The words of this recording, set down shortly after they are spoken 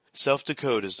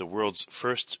SelfDecode is the world's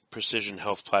first precision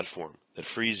health platform that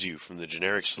frees you from the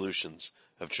generic solutions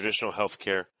of traditional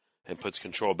healthcare and puts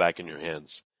control back in your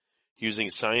hands.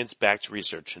 Using science-backed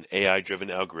research and AI-driven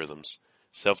algorithms,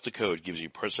 SelfDecode gives you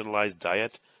personalized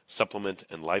diet, supplement,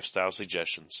 and lifestyle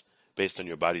suggestions based on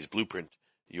your body's blueprint,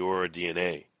 your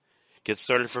DNA. Get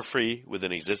started for free with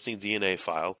an existing DNA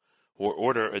file or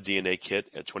order a DNA kit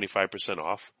at 25%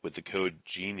 off with the code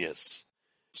GENIUS.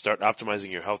 Start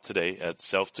optimizing your health today at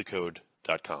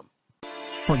selfdecode.com.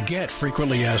 Forget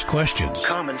frequently asked questions,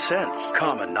 common sense,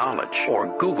 common knowledge,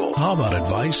 or Google. How about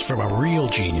advice from a real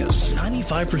genius?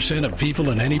 95% of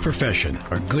people in any profession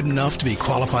are good enough to be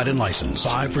qualified and licensed.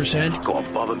 5% go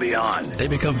above and beyond. They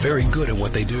become very good at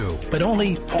what they do, but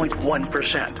only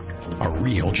 0.1% are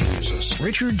real geniuses.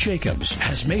 Richard Jacobs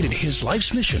has made it his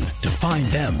life's mission to find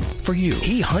them for you.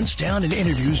 He hunts down and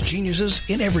interviews geniuses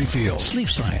in every field: sleep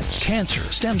science, cancer,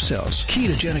 stem cells,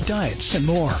 ketogenic diets, and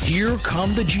more. Here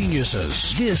come the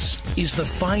geniuses. This is the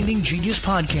Finding Genius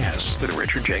Podcast with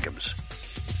Richard Jacobs.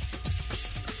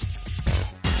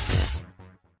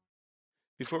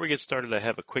 Before we get started, I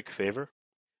have a quick favor.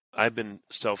 I've been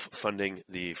self-funding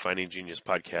the Finding Genius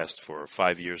Podcast for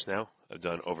 5 years now. I've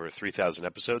done over 3,000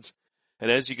 episodes. And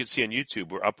as you can see on YouTube,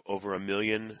 we're up over 1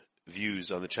 million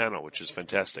views on the channel, which is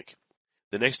fantastic.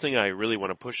 The next thing I really want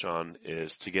to push on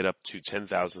is to get up to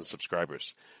 10,000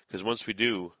 subscribers. Because once we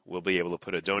do, we'll be able to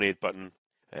put a donate button,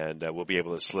 and we'll be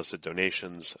able to solicit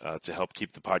donations to help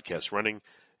keep the podcast running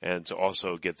and to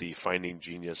also get the Finding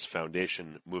Genius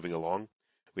Foundation moving along.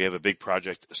 We have a big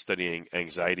project studying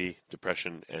anxiety,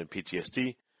 depression, and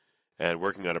PTSD, and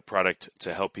working on a product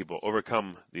to help people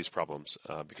overcome these problems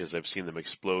because I've seen them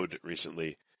explode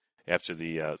recently after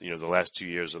the last 2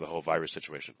 years of the whole virus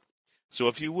situation. So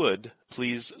if you would,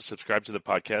 please subscribe to the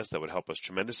podcast. That would help us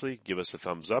tremendously. Give us a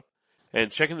thumbs up.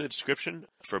 And check in the description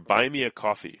for Buy Me a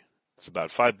Coffee. It's about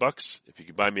 $5. If you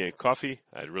could buy me a coffee,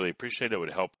 I'd really appreciate it. It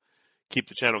would help keep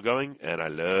the channel going, and I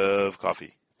love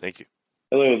coffee. Thank you.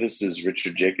 Hello, this is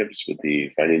Richard Jacobs with the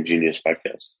Finding Genius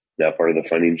Podcast, now part of the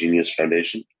Finding Genius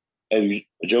Foundation. I'm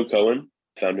Joe Cohen,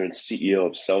 founder and CEO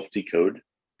of SelfDecode.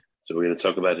 So we're going to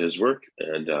talk about his work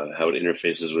and how it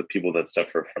interfaces with people that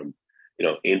suffer from,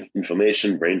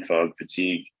 inflammation, brain fog,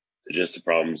 fatigue, digestive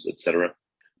problems, etc.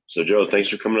 So Joe, thanks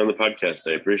for coming on the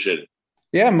podcast. I appreciate it.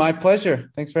 Yeah, my pleasure.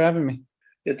 Thanks for having me.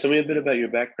 Yeah, tell me a bit about your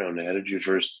background. How did you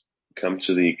first come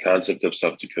to the concept of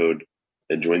SelfDecode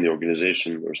and join the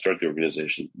organization or start the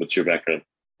organization? What's your background?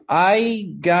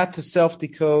 I got to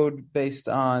SelfDecode based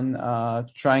on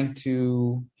trying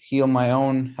to heal my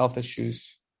own health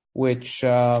issues, which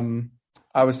I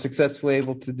was successfully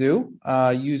able to do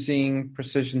using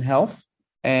precision health.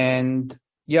 And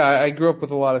yeah, I grew up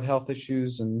with a lot of health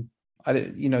issues, and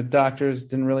doctors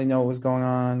didn't really know what was going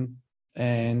on.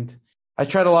 And I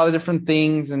tried a lot of different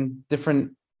things and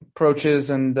different approaches.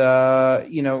 And,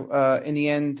 in the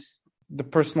end, the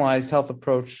personalized health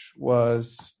approach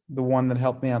was the one that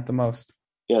helped me out the most.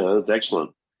 Yeah, that's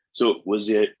excellent. So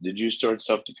did you start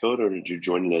SelfDecode or did you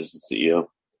join it as the CEO?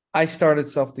 I started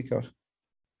SelfDecode.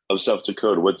 Of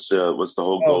SelfDecode, what's the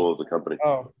whole goal of the company?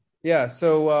 Oh, yeah.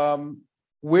 So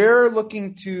we're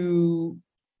looking to,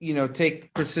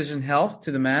 take precision health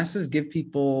to the masses, give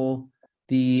people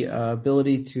the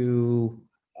ability to,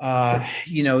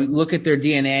 look at their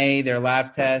DNA, their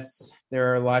lab tests,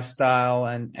 their lifestyle,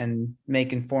 and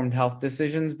make informed health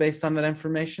decisions based on that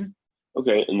information.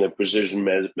 Okay, and the precision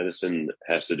medicine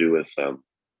has to do with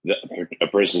a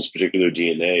person's particular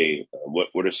DNA.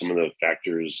 What are some of the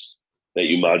factors that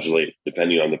you modulate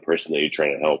depending on the person that you're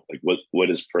trying to help? Like what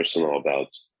is personal about,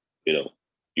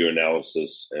 your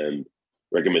analysis and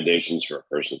recommendations for a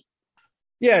person?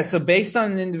 Yeah, so based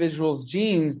on an individual's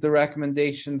genes, the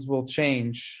recommendations will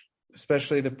change,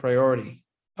 especially the priority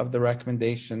of the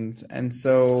recommendations. And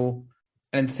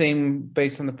same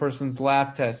based on the person's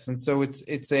lab tests. And so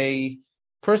it's a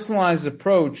personalized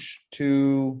approach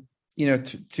to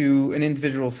an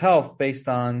individual's health based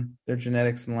on their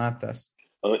genetics and lab tests.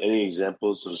 Any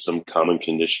examples of some common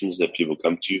conditions that people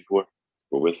come to you for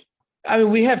or with? I mean,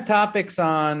 we have topics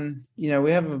on, we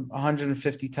have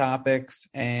 150 topics,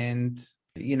 and,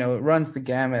 it runs the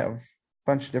gamut of a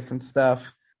bunch of different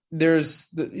stuff. There's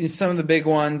some of the big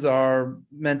ones are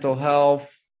mental health.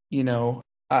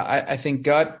 I think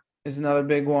gut is another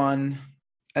big one.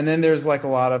 And then there's like a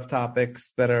lot of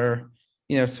topics that are,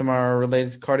 some are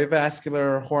related to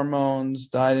cardiovascular, hormones,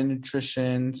 diet and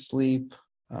nutrition, sleep,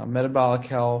 metabolic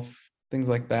health, things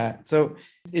like that. So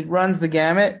it runs the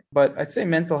gamut, but I'd say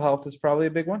mental health is probably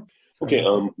a big one. So, okay.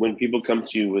 When people come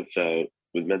to you with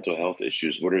mental health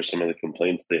issues, what are some of the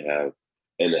complaints they have,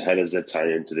 and how does that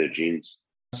tie into their genes?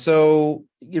 So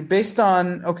you're based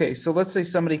on, okay, so let's say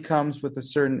somebody comes with a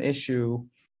certain issue,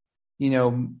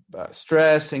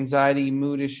 stress, anxiety,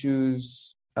 mood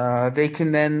issues. They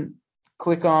can then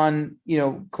click on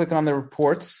the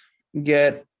reports,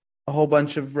 get a whole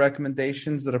bunch of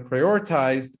recommendations that are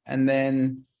prioritized, and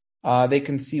then they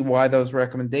can see why those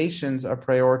recommendations are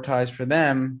prioritized for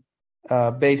them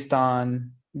based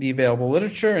on the available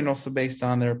literature and also based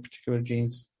on their particular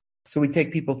genes. So we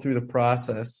take people through the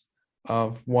process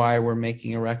of why we're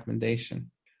making a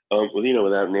recommendation.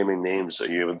 Without naming names, are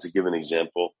you able to give an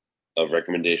example of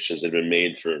recommendations that have been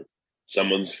made for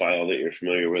someone's file that you're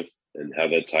familiar with and how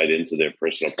that tied into their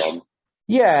personal problem?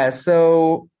 Yeah,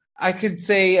 so I could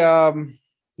say,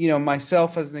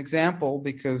 myself as an example,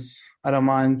 because I don't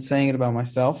mind saying it about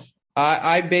myself.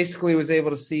 I basically was able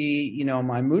to see,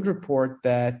 my mood report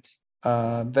that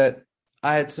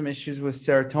I had some issues with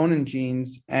serotonin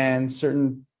genes, and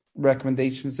certain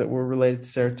recommendations that were related to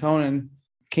serotonin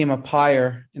came up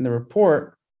higher in the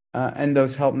report, and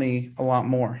those helped me a lot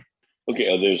more. Okay,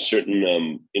 are there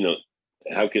certain,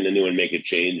 how can anyone make a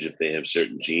change if they have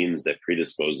certain genes that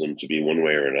predispose them to be one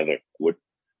way or another? What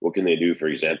can they do, for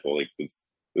example, like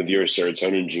with your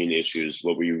serotonin gene issues?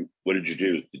 What did you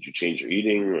do? Did you change your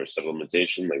eating or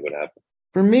supplementation? Like, what happened?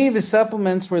 For me, the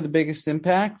supplements were the biggest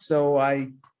impact. So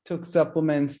I took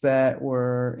supplements that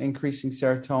were increasing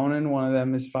serotonin. One of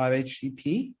them is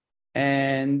 5-HTP.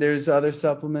 And there's other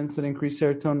supplements that increase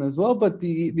serotonin as well. But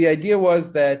the idea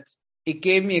was that it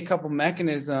gave me a couple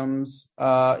mechanisms.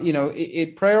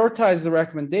 It prioritized the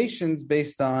recommendations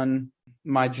based on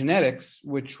my genetics,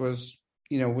 which was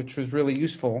really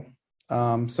useful.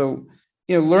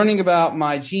 Learning about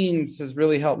my genes has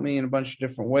really helped me in a bunch of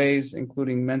different ways,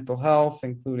 including mental health,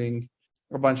 including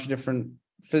a bunch of different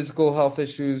physical health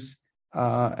issues.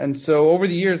 And so over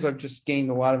the years, I've just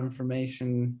gained a lot of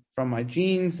information from my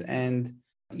genes. And,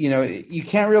 you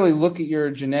can't really look at your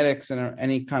genetics in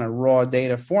any kind of raw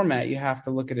data format. You have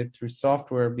to look at it through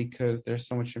software because there's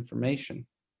so much information.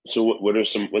 So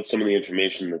what's some of the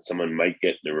information that someone might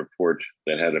get in a report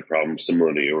that had a problem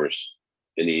similar to yours?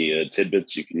 Any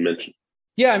tidbits you can mention?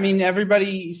 Yeah, I mean,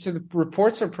 so the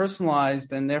reports are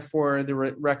personalized, and therefore the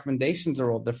recommendations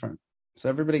are all different. So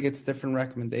everybody gets different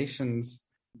recommendations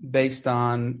based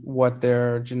on what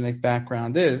their genetic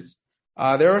background is.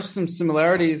 There are some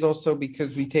similarities also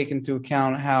because we take into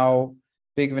account how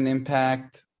big of an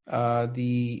impact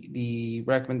the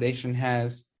recommendation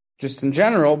has just in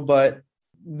general, but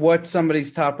what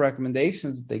somebody's top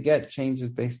recommendations that they get changes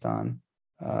based on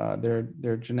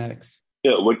their genetics.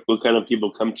 Yeah, what kind of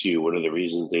people come to you? What are the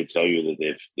reasons they tell you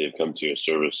that they've come to your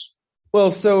service?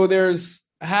 Well, so there's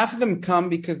half of them come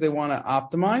because they want to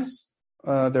optimize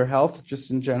their health just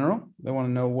in general. They want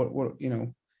to know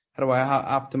how do I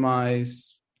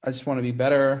optimize? I just want to be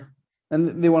better.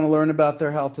 And they want to learn about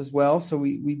their health as well. So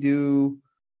we do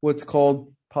what's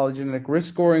called polygenetic risk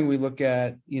scoring. We look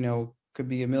at, could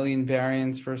be a million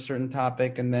variants for a certain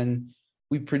topic, and then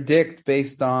we predict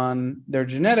based on their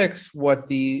genetics what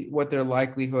their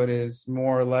likelihood is,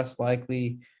 more or less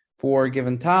likely for a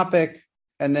given topic.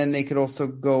 And then they could also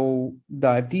go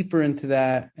dive deeper into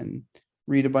that and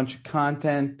read a bunch of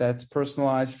content that's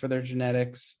personalized for their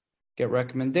genetics, get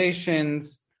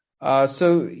recommendations.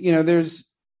 There's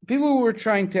people who are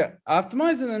trying to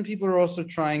optimize, and then people are also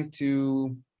trying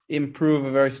to improve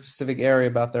a very specific area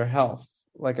about their health.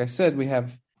 Like I said, we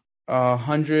have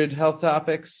 100 health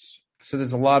topics. So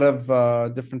there's a lot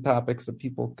of different topics that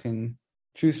people can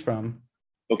choose from.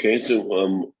 Okay,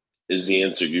 so is the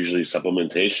answer usually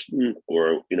supplementation,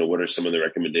 or what are some of the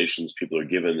recommendations people are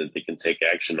given that they can take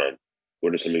action on?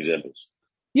 What are some examples?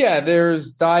 Yeah,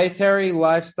 there's dietary,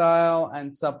 lifestyle,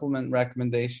 and supplement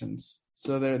recommendations.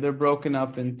 So they're broken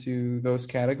up into those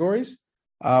categories.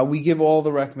 We give all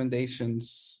the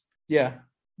recommendations. Yeah,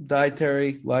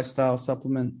 dietary, lifestyle,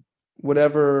 supplement,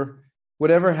 whatever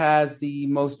has the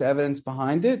most evidence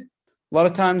behind it. A lot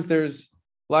of times there's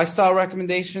lifestyle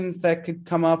recommendations that could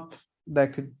come up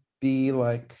that could be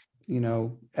like,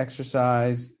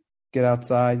 exercise, get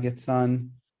outside, get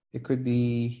sun. It could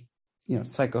be,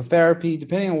 psychotherapy,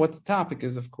 depending on what the topic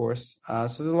is, of course. So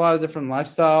there's a lot of different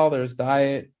lifestyle. There's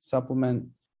diet, supplement.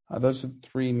 Those are the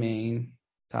three main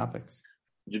topics.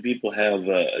 Do people have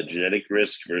a genetic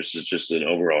risk versus just an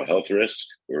overall health risk,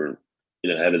 or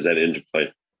how does that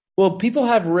interplay? Well, people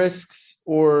have risks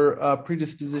or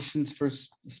predispositions for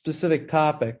specific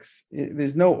topics.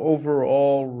 There's no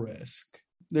overall risk.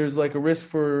 There's like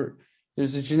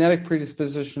there's a genetic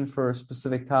predisposition for a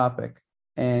specific topic.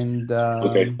 And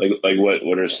okay, like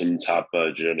what are some top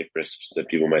genetic risks that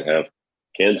people might have?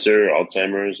 Cancer,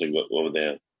 Alzheimer's, like what would they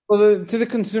have? Well, to the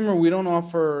consumer, we don't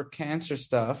offer cancer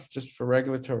stuff just for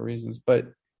regulatory reasons, but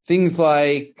things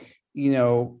like,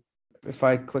 if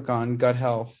I click on gut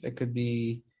health, it could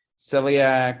be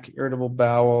celiac, irritable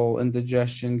bowel,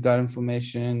 indigestion, gut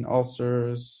inflammation,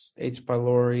 ulcers, H.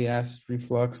 pylori, acid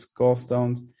reflux,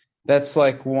 gallstones. That's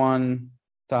like one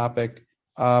topic.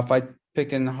 If I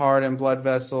pick in heart and blood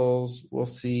vessels, we'll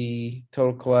see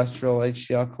total cholesterol,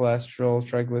 HDL cholesterol,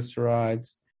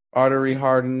 triglycerides, artery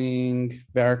hardening,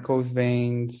 varicose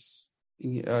veins,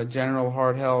 general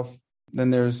heart health.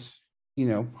 Then there's,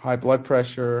 high blood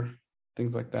pressure,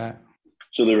 things like that.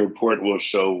 So the report will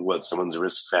show what someone's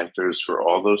risk factors for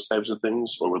all those types of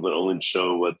things, or will it only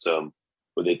show what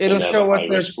they tend to have a high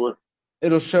risk for?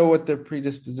 It'll show what their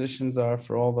predispositions are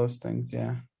for all those things.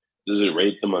 Yeah. Does it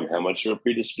rate them on how much of a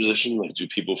predisposition? Like, do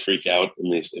people freak out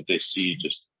if they see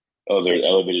just, they're at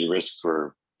elevated risk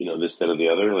for this, that, or the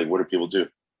other? Like, what do people do?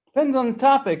 Depends on the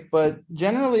topic, but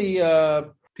generally,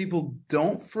 people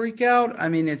don't freak out. I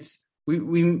mean, it's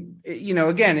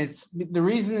again, it's the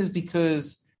reason is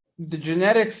because the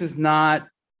genetics is not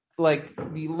like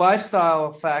the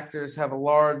lifestyle factors have a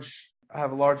large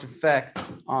effect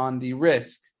on the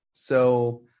risk.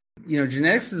 So,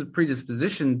 genetics is a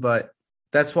predisposition, but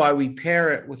that's why we pair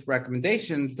it with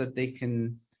recommendations that they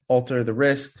can alter the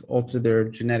risk, alter their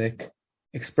genetic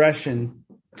expression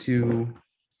to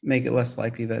make it less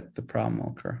likely that the problem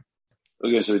will occur.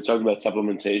 Okay, so we talked about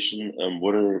supplementation.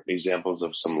 What are examples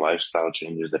of some lifestyle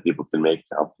changes that people can make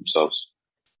to help themselves?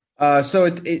 So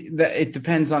it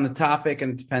depends on the topic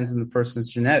and it depends on the person's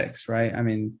genetics, right? I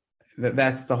mean,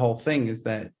 that's the whole thing is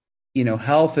that,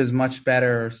 health is much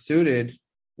better suited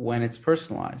when it's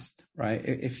personalized, right?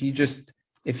 If you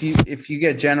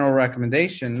get general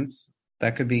recommendations,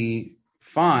 that could be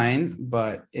fine,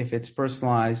 but if it's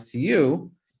personalized to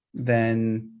you,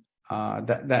 then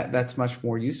that's much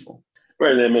more useful.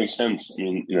 Right, that makes sense. I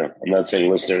mean, I'm not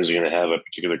saying listeners are going to have a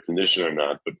particular condition or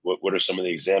not, but what are some of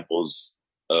the examples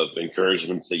of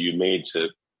encouragements that you made to,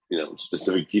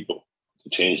 specific people to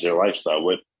change their lifestyle?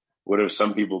 What have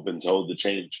some people been told to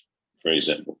change, for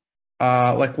example?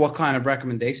 Like what kind of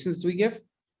recommendations do we give?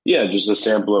 Yeah, just a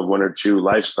sample of one or two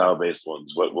lifestyle-based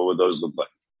ones. What would those look like?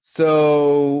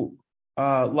 So,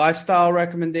 lifestyle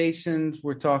recommendations,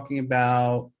 we're talking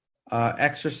about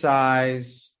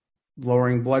exercise,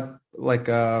 lowering blood, like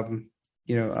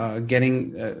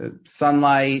getting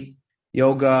sunlight,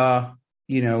 yoga,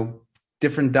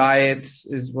 different diets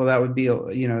that would be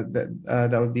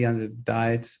that would be under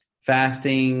diets.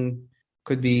 Fasting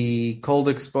could be cold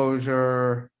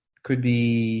exposure, could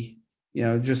be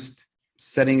just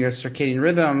setting a circadian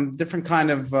rhythm, different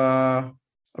kind of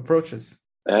approaches.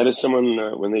 How does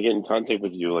someone when they get in contact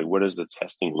with you, like what does the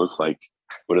testing look like?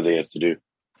 What do they have to do?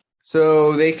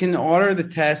 So they can order the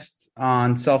test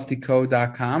on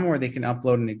SelfDecode.com, or they can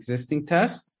upload an existing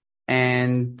test,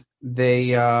 and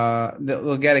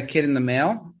they'll get a kit in the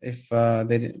mail if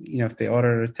they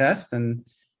order a test, and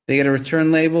they get a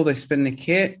return label. They spin the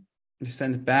kit, they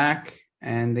send it back,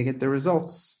 and they get the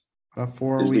results.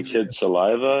 4 weeks. Is the kid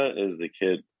saliva? Is the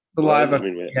kid saliva?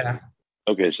 Yeah.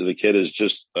 Okay, so the kit is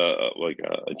just like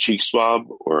a cheek swab,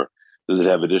 or does it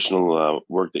have additional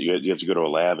work that you have to go to a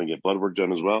lab and get blood work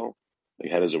done as well?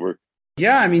 Like, how does it work?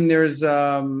 Yeah, I mean, there's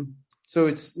so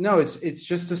it's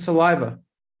just a saliva.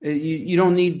 You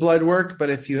don't need blood work, but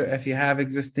if you have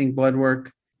existing blood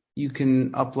work, you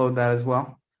can upload that as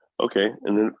well. Okay,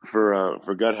 and then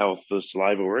for gut health, the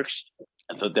saliva works.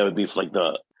 I thought that would be for like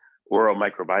the oral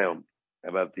microbiome. How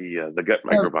about the gut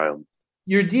microbiome?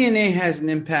 Your DNA has an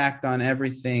impact on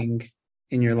everything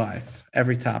in your life,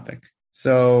 every topic.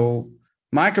 So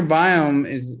microbiome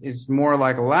is more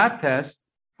like a lab test,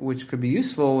 which could be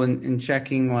useful in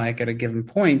checking like at a given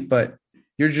point, but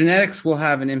your genetics will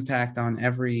have an impact on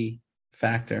every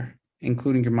factor,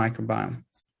 including your microbiome.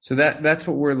 So that's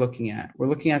what we're looking at. We're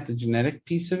looking at the genetic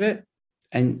piece of it,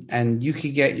 and you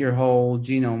could get your whole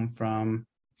genome from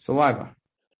saliva.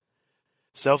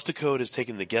 SelfDecode has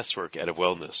taken the guesswork out of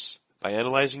wellness. By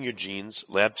analyzing your genes,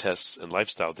 lab tests, and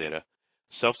lifestyle data,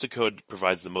 SelfDecode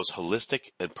provides the most holistic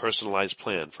and personalized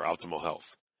plan for optimal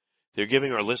health. They're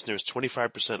giving our listeners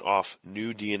 25% off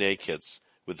new DNA kits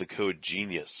with the code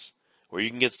GENIUS, where you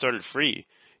can get started free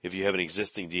if you have an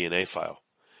existing DNA file.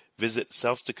 Visit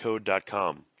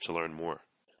SelfDecode.com to learn more.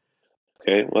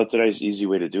 Okay, well, that's a nice, easy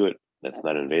way to do it. That's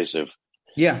not invasive.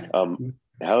 Yeah.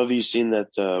 How have you seen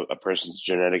that a person's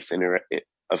genetics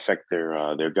affect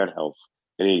their gut health?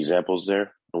 Any examples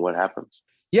there and what happens?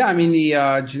 Yeah, I mean,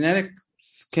 the genetics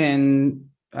can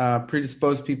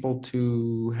predispose people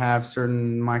to have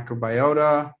certain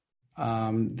microbiota.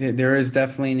 There is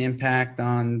definitely an impact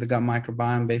on the gut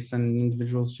microbiome based on an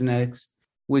individual's genetics,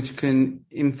 which can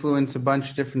influence a bunch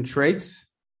of different traits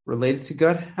related to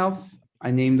gut health.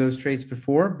 I named those traits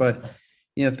before, but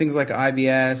things like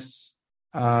IBS,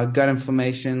 gut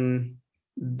inflammation,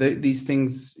 these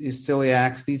things is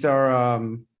celiacs. These are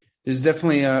there's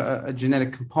definitely a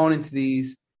genetic component to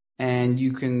these, and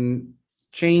you can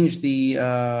change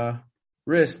the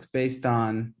risk based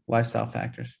on lifestyle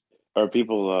factors. Are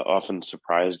people often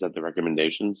surprised at the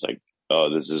recommendations, like, oh,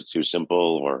 this is too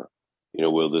simple, or,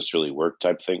 will this really work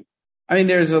type thing? I mean,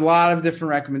 there's a lot of different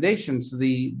recommendations. So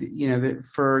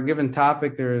for a given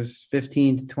topic, there's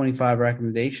 15 to 25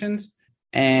 recommendations.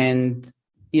 And,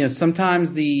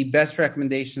 sometimes the best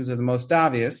recommendations are the most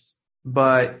obvious,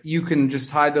 but you can just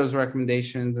hide those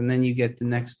recommendations and then you get the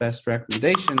next best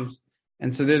recommendations.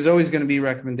 And so there's always going to be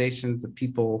recommendations that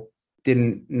people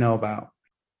didn't know about.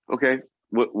 Okay.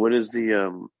 What is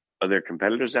are there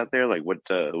competitors out there? Like what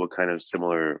kind of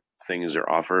similar things are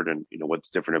offered, and what's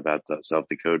different about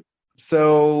SelfDecode?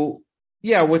 So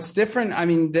yeah, what's different? I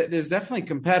mean, there's definitely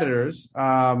competitors,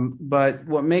 but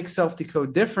what makes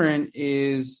SelfDecode different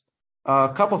is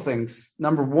a couple things.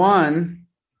 Number one,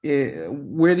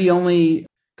 we're the only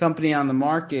company on the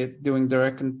market doing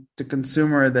direct to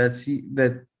consumer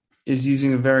that is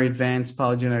using a very advanced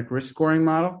polygenetic risk scoring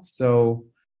model. So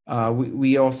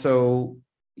we also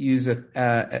use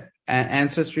an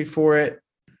ancestry for it.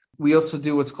 We also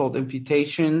do what's called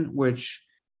imputation, which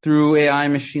through AI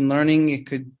machine learning, it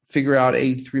could figure out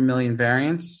 83 million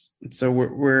variants. And so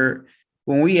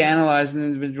when we analyze an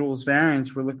individual's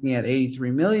variants, we're looking at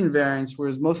 83 million variants,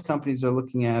 whereas most companies are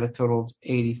looking at a total of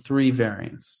 83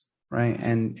 variants, right?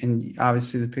 And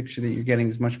obviously the picture that you're getting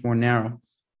is much more narrow.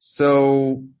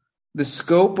 So the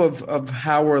scope of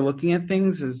how we're looking at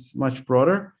things is much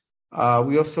broader.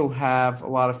 We also have a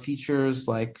lot of features,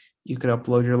 like you could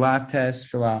upload your lab test,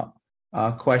 fill out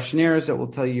questionnaires that will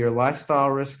tell you your lifestyle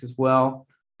risk as well.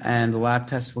 And the lab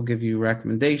test will give you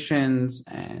recommendations,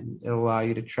 and it'll allow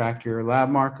you to track your lab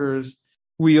markers.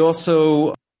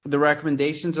 The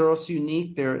recommendations are also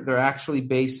unique. They're actually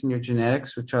based on your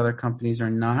genetics, which other companies are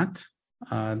not.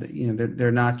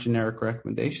 They're not generic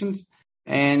recommendations.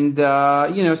 And,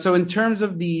 so in terms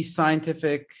of the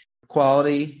scientific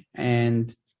quality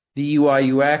and the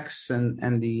UI UX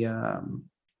and the,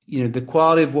 the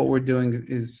quality of what we're doing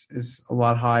is a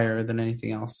lot higher than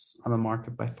anything else on the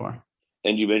market by far.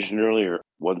 And you mentioned earlier,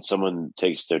 when someone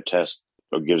takes their test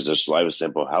or gives their saliva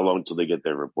sample, how long till they get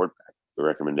their report back, the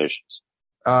recommendations?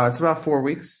 It's about 4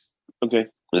 weeks. Okay.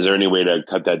 Is there any way to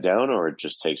cut that down, or it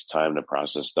just takes time to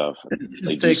process stuff?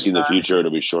 Like, do you see in the future it'll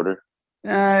be shorter?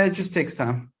 It just takes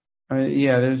time. I mean,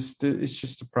 it's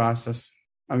just a process.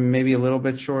 I mean, maybe a little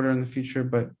bit shorter in the future,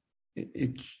 but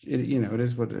it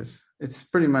is what it is. It's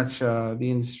pretty much the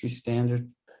industry standard.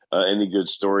 Any good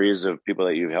stories of people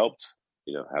that you've helped?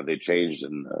 Have they changed,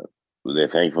 and were they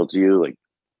thankful to you? Like,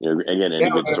 again, any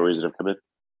good stories that have come in?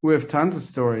 We have tons of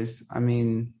stories. I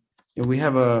mean, we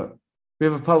have a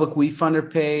public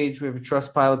WeFunder page. We have a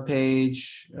Trustpilot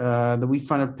page. The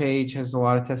WeFunder page has a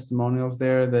lot of testimonials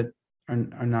there that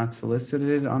are not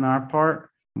solicited on our part.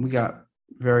 We got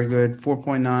very good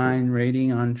 4.9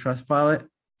 rating on Trustpilot.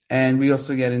 And we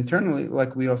also get internally,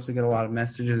 we also get a lot of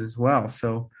messages as well.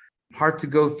 So hard to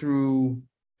go through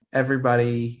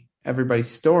everybody's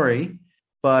story,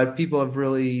 but people have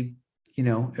really,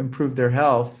 improved their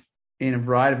health in a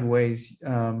variety of ways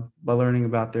by learning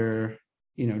about their,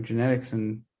 genetics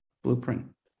and blueprint.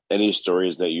 Any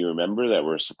stories that you remember that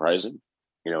were surprising,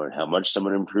 and how much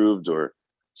someone improved, or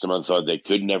someone thought they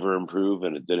could never improve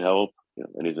and it did help?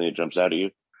 Anything that jumps out at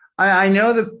you? I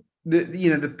know that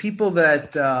the people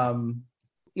that,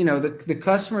 the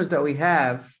customers that we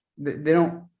have, they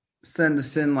don't send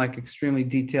us in like extremely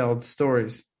detailed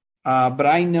stories. But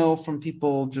I know from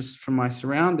people, just from my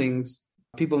surroundings,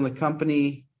 people in the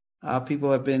company,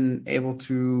 people have been able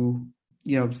to,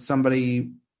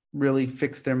 somebody really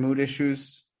fix their mood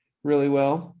issues really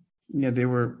well. They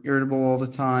were irritable all the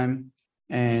time,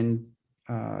 and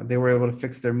they were able to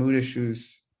fix their mood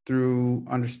issues through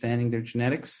understanding their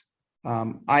genetics.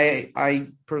 I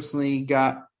personally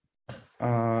got,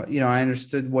 I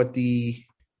understood what the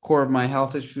core of my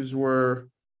health issues were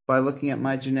by looking at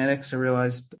my genetics. I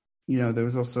realized, there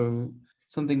was also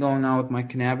something going on with my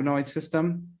cannabinoid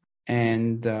system,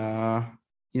 and,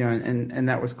 and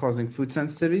that was causing food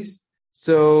sensitivities.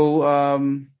 So, I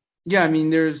mean,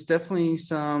 there's definitely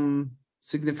some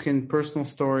significant personal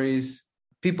stories.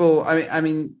 People,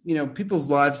 people's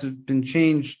lives have been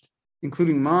changed,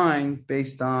 including mine,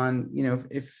 based on,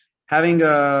 if having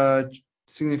a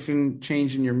significant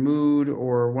change in your mood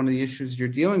or one of the issues you're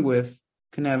dealing with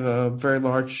can have a very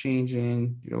large change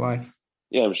in your life.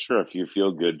 Yeah, I'm sure if you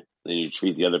feel good, then you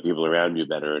treat the other people around you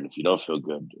better. And if you don't feel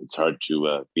good, it's hard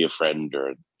to be a friend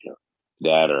or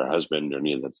dad or a husband or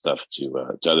any of that stuff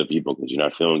to other people because you're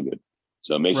not feeling good.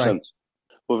 So it makes sense.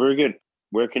 Well, very good.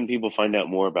 Where can people find out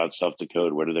more about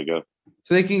SelfDecode? Where do they go?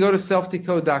 So they can go to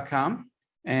selfdecode.com.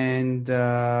 And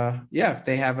if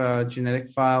they have a genetic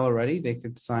file already, they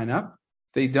could sign up.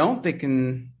 If they don't, they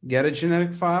can get a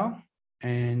genetic file.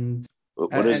 And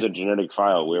what is a genetic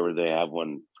file? Where would they have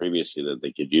one previously that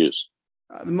they could use?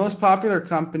 The most popular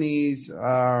companies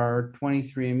are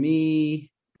 23andMe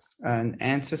and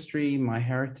Ancestry,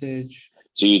 MyHeritage.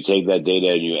 So you take that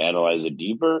data and you analyze it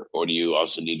deeper, or do you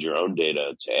also need your own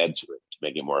data to add to it to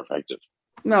make it more effective?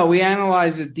 No, we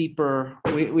analyze it deeper.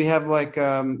 We have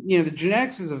the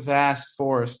genetics is a vast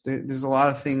forest. There's a lot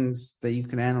of things that you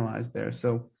can analyze there.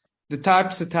 So the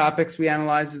types of topics we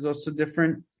analyze is also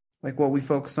different, like what we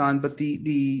focus on. But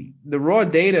the raw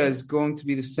data is going to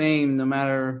be the same no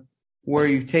matter where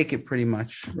you take it, pretty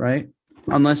much, right?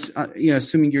 Unless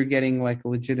assuming you're getting like a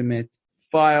legitimate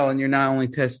file and you're not only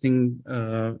testing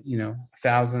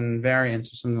 1,000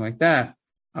 variants or something like that.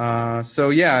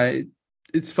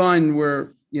 It's fun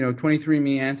where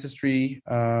 23andMe, Ancestry,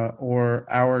 or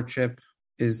our chip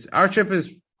is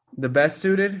the best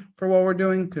suited for what we're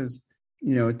doing because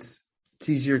it's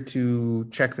easier to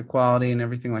check the quality and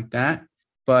everything like that.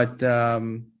 But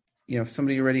if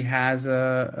somebody already has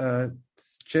a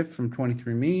chip from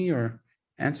 23andMe or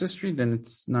Ancestry, then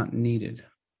it's not needed.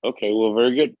 Okay, well,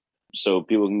 very good. So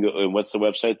people can go. And what's the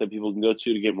website that people can go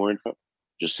to get more info?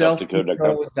 Just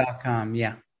SelfDecode.com.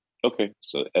 Yeah. Okay,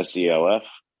 so SelfDecode,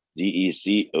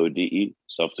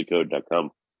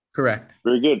 SelfDecode.com. Correct.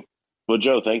 Very good. Well,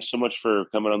 Joe, thanks so much for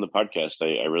coming on the podcast.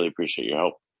 I really appreciate your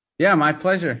help. Yeah, my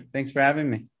pleasure. Thanks for having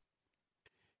me.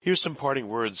 Here's some parting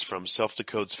words from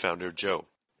SelfDecode's founder, Joe.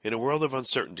 In a world of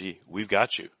uncertainty, we've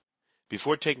got you.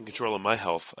 Before taking control of my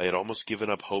health, I had almost given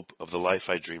up hope of the life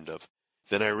I dreamed of.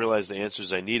 Then I realized the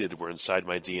answers I needed were inside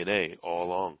my DNA all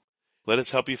along. Let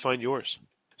us help you find yours.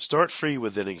 Start free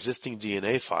with an existing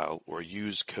DNA file or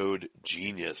use code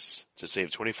GENIUS to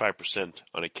save 25%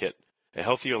 on a kit. A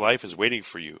healthier life is waiting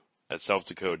for you at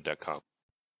SelfDecode.com.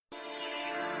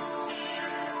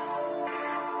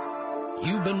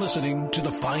 You've been listening to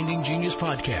the Finding Genius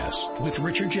podcast with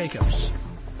Richard Jacobs.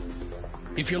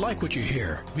 If you like what you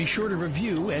hear, be sure to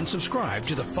review and subscribe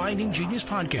to the Finding Genius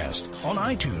podcast on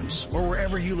iTunes or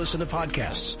wherever you listen to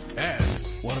podcasts.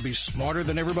 And want to be smarter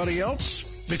than everybody else?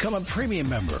 Become a premium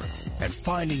member at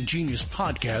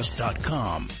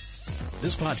FindingGeniusPodcast.com.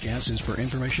 This podcast is for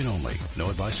information only. No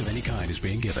advice of any kind is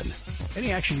being given.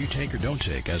 Any action you take or don't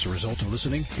take as a result of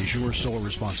listening is your sole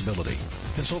responsibility.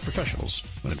 Consult professionals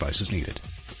when advice is needed.